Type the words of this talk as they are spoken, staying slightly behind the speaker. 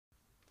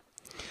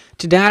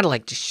Today I'd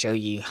like to show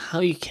you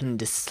how you can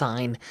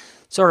design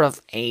sort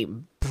of a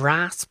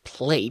brass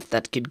plate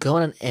that could go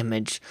on an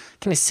image,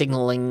 kind of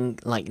signaling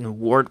like an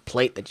award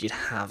plate that you'd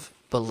have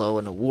below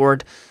an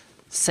award,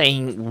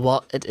 saying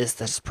what it is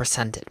that's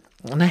presented.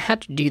 And I had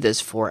to do this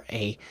for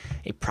a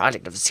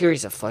project of a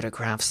series of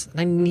photographs,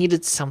 and I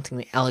needed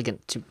something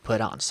elegant to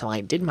put on, so I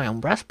did my own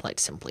brass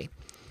plate simply.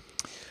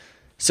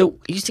 So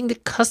using the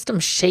custom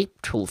shape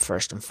tool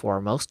first and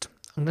foremost,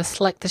 I'm going to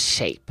select the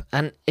shape,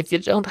 and if you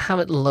don't have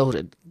it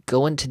loaded,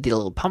 go into the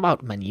little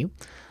pop-out menu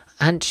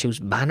and choose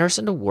banners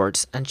and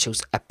awards and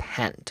choose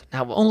append.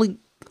 Now I've only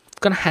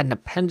gone ahead and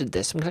appended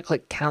this. I'm going to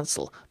click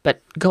cancel,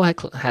 but go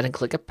ahead and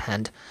click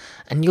append,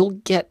 and you'll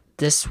get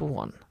this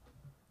one,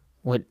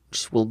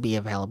 which will be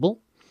available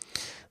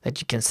that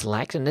you can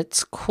select, and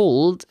it's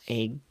called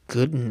a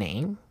good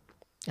name.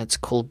 It's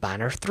called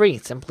banner 3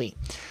 simply.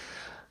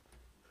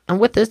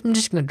 And with this, I'm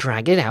just going to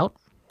drag it out,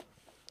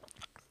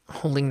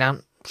 holding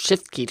down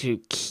shift key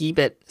to keep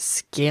it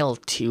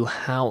scaled to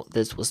how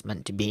this was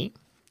meant to be.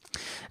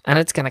 And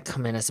it's going to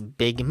come in as a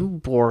big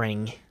and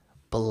boring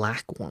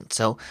black one.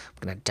 So I'm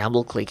going to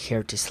double click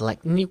here to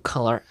select new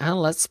color, and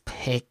let's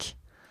pick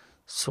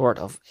sort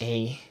of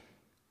a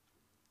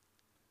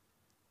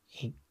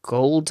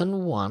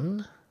golden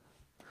one.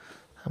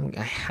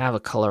 I have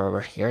a color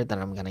over here that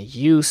I'm going to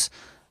use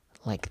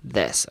like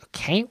this,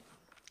 okay?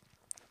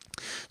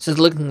 So it's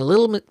looking a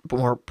little bit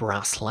more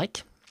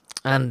brass-like.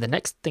 And the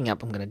next thing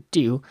up I'm going to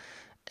do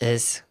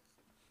is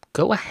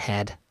go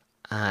ahead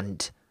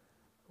and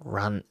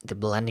run the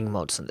blending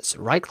modes on this.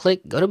 Right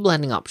click, go to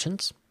blending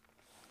options.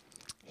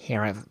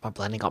 Here I have my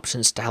blending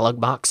options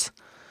dialog box.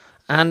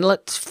 And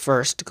let's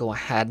first go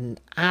ahead and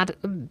add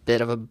a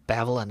bit of a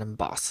bevel and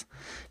emboss.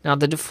 Now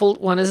the default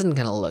one isn't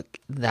going to look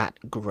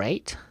that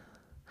great,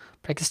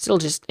 but I can still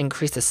just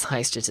increase the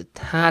size just a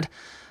tad.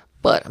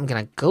 But I'm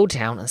going to go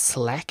down and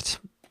select,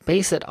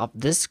 base it up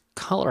this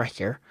color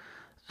here,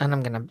 and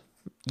I'm going to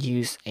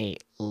use a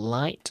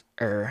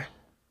lighter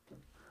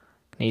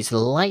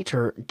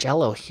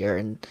jello here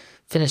and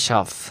finish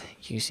off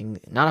using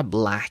not a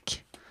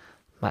black,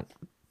 but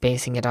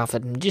basing it off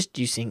and just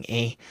using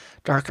a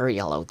darker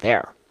yellow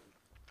there.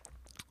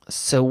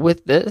 So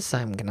with this,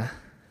 I'm gonna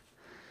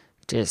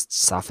just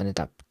soften it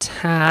up a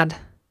tad,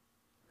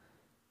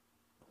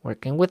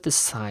 working with the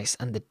size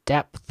and the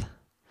depth,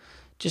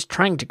 just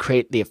trying to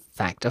create the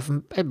effect of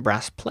a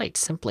brass plate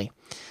simply.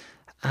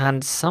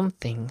 And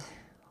something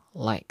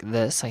like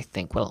this, I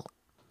think, will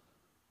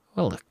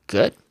look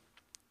good.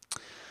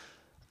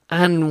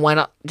 And why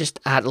not just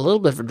add a little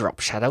bit of a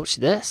drop shadow to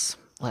this?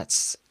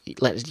 Let's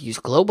use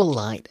global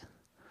light,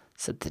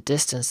 set the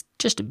distance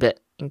just a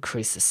bit,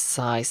 increase the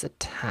size a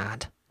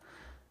tad,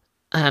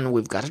 and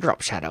we've got a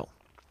drop shadow.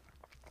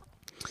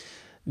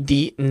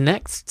 The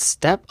next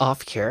step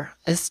off here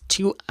is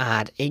to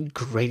add a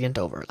gradient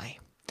overlay.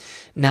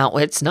 Now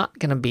it's not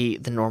going to be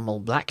the normal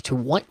black to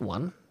white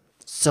one,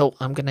 so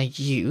I'm going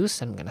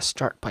to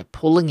start by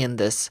pulling in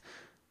this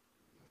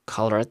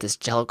color, this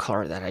jello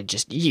color that I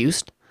just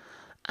used,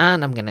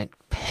 and I'm going to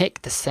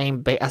pick the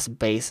same as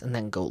base and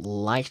then go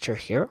lighter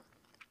here.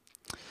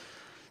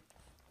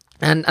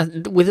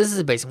 And with this as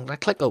a base, I'm going to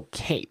click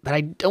OK, but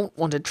I don't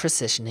want it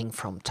transitioning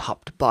from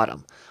top to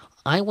bottom.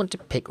 I want to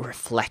pick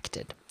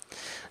reflected.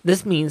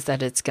 This means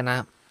that it's going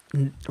to,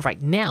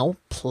 right now,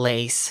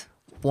 place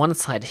one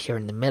side here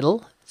in the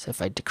middle. So if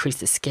I decrease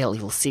the scale,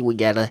 you'll see we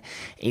get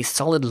a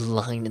solid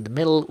line in the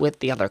middle with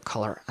the other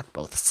color at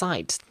both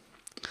sides.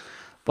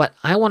 But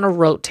I want to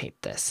rotate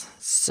this,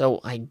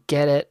 so I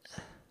get it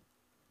a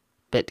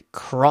bit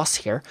cross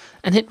here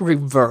and hit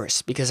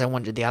reverse because I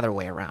wanted the other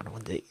way around. I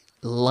want the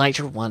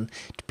lighter one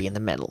to be in the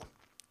middle.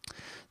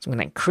 So I'm going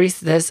to increase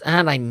this,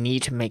 and I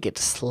need to make it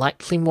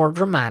slightly more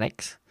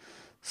dramatic.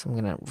 So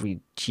I'm going to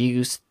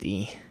reduce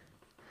the,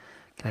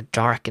 going to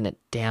darken it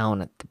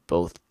down at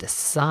both the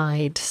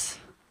sides,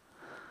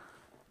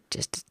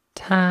 just a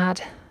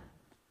tad,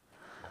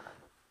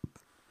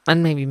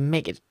 and maybe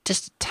make it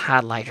just a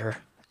tad lighter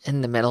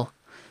in the middle,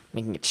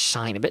 making it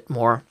shine a bit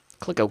more.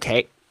 Click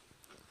OK.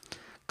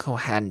 Go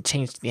ahead and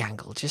change the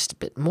angle just a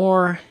bit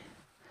more.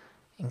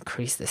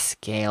 Increase the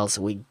scale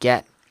so we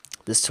get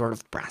this sort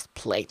of brass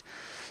plate.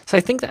 So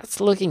I think that's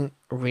looking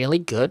really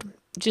good.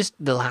 Just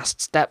the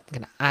last step, I'm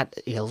going to add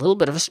a little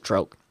bit of a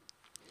stroke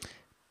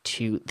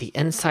to the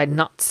inside,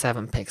 not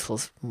 7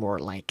 pixels, more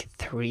like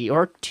 3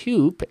 or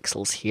 2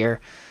 pixels here.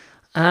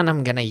 And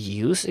I'm going to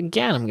use,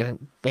 again, I'm going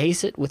to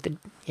base it with the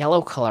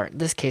yellow color. In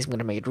this case, I'm going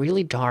to make it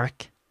really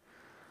dark.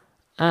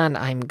 And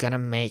I'm going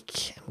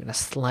to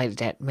slide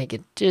it out, make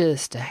it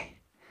just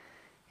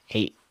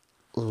a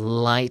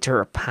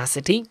lighter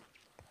opacity.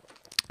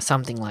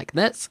 Something like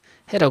this.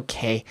 Hit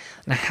OK,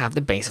 and I have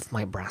the base of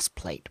my brass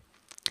plate.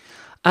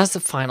 As the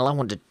final, I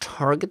want to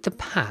target the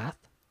path,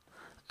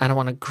 and I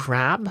want to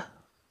grab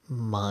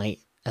my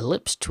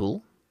ellipse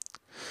tool,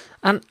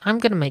 and I'm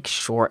going to make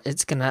sure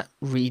it's going to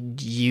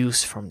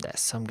reduce from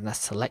this. So I'm going to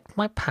select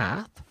my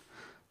path,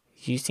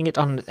 using it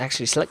on,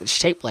 actually select the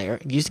shape layer,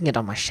 using it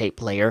on my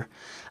shape layer,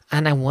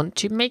 and I want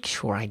to make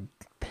sure I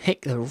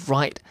pick the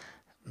right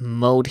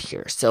mode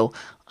here. So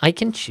I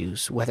can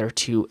choose whether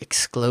to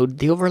exclude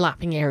the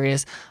overlapping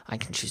areas, I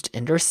can choose to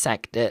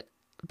intersect it,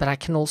 but I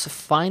can also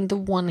find the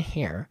one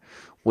here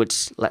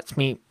which lets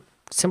me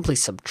simply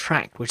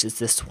subtract, which is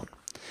this one.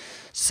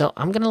 So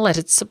I'm going to let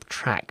it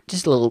subtract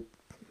just a little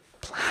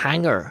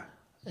hanger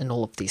in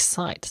all of these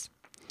sides.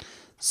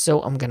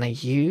 So I'm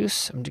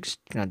just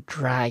going to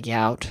drag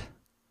out,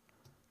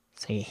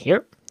 say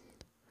here,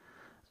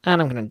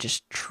 and I'm going to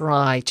just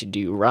try to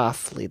do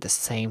roughly the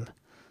same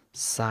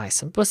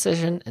size and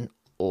position in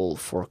all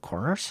four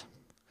corners.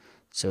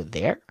 So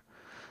there,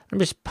 I'm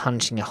just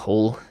punching a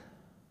hole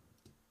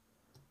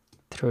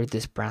through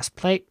this brass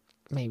plate.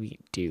 Maybe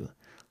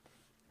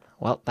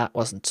well, that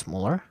wasn't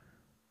smaller.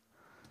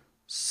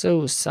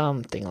 So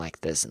something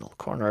like this in all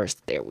corners.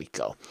 There we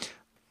go.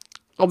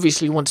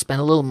 Obviously, you want to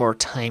spend a little more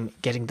time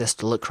getting this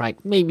to look right.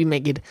 Maybe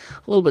make it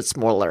a little bit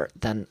smaller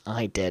than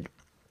I did.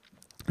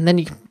 And then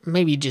you can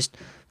maybe just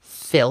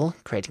fill,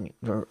 creating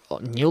your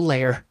new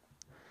layer.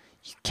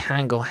 You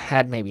can go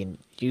ahead maybe and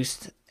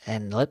use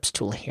an ellipse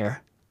tool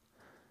here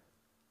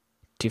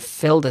to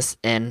fill this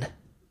in.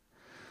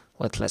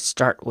 Let's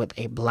start with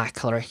a black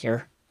color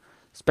here,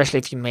 especially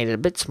if you made it a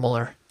bit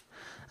smaller.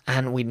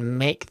 And we'd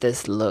make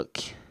this look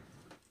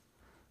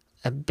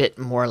a bit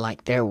more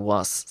like there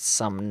was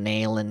some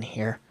nail in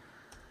here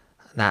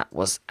that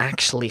was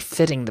actually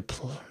fitting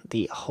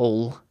the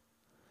hole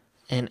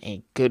in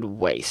a good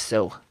way.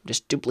 So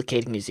just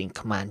duplicating using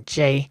Command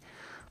J,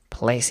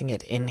 placing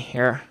it in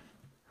here.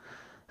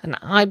 And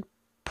I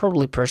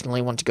probably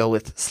personally want to go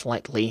with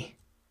slightly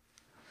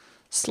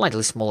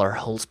smaller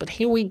holes, but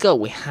here we go.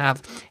 We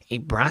have a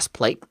brass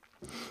plate.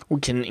 We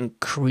can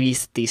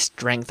increase the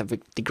strength of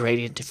the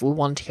gradient if we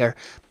want here,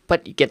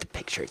 but you get the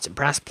picture. It's a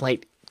brass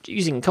plate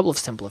using a couple of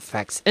simple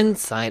effects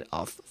inside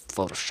of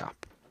Photoshop.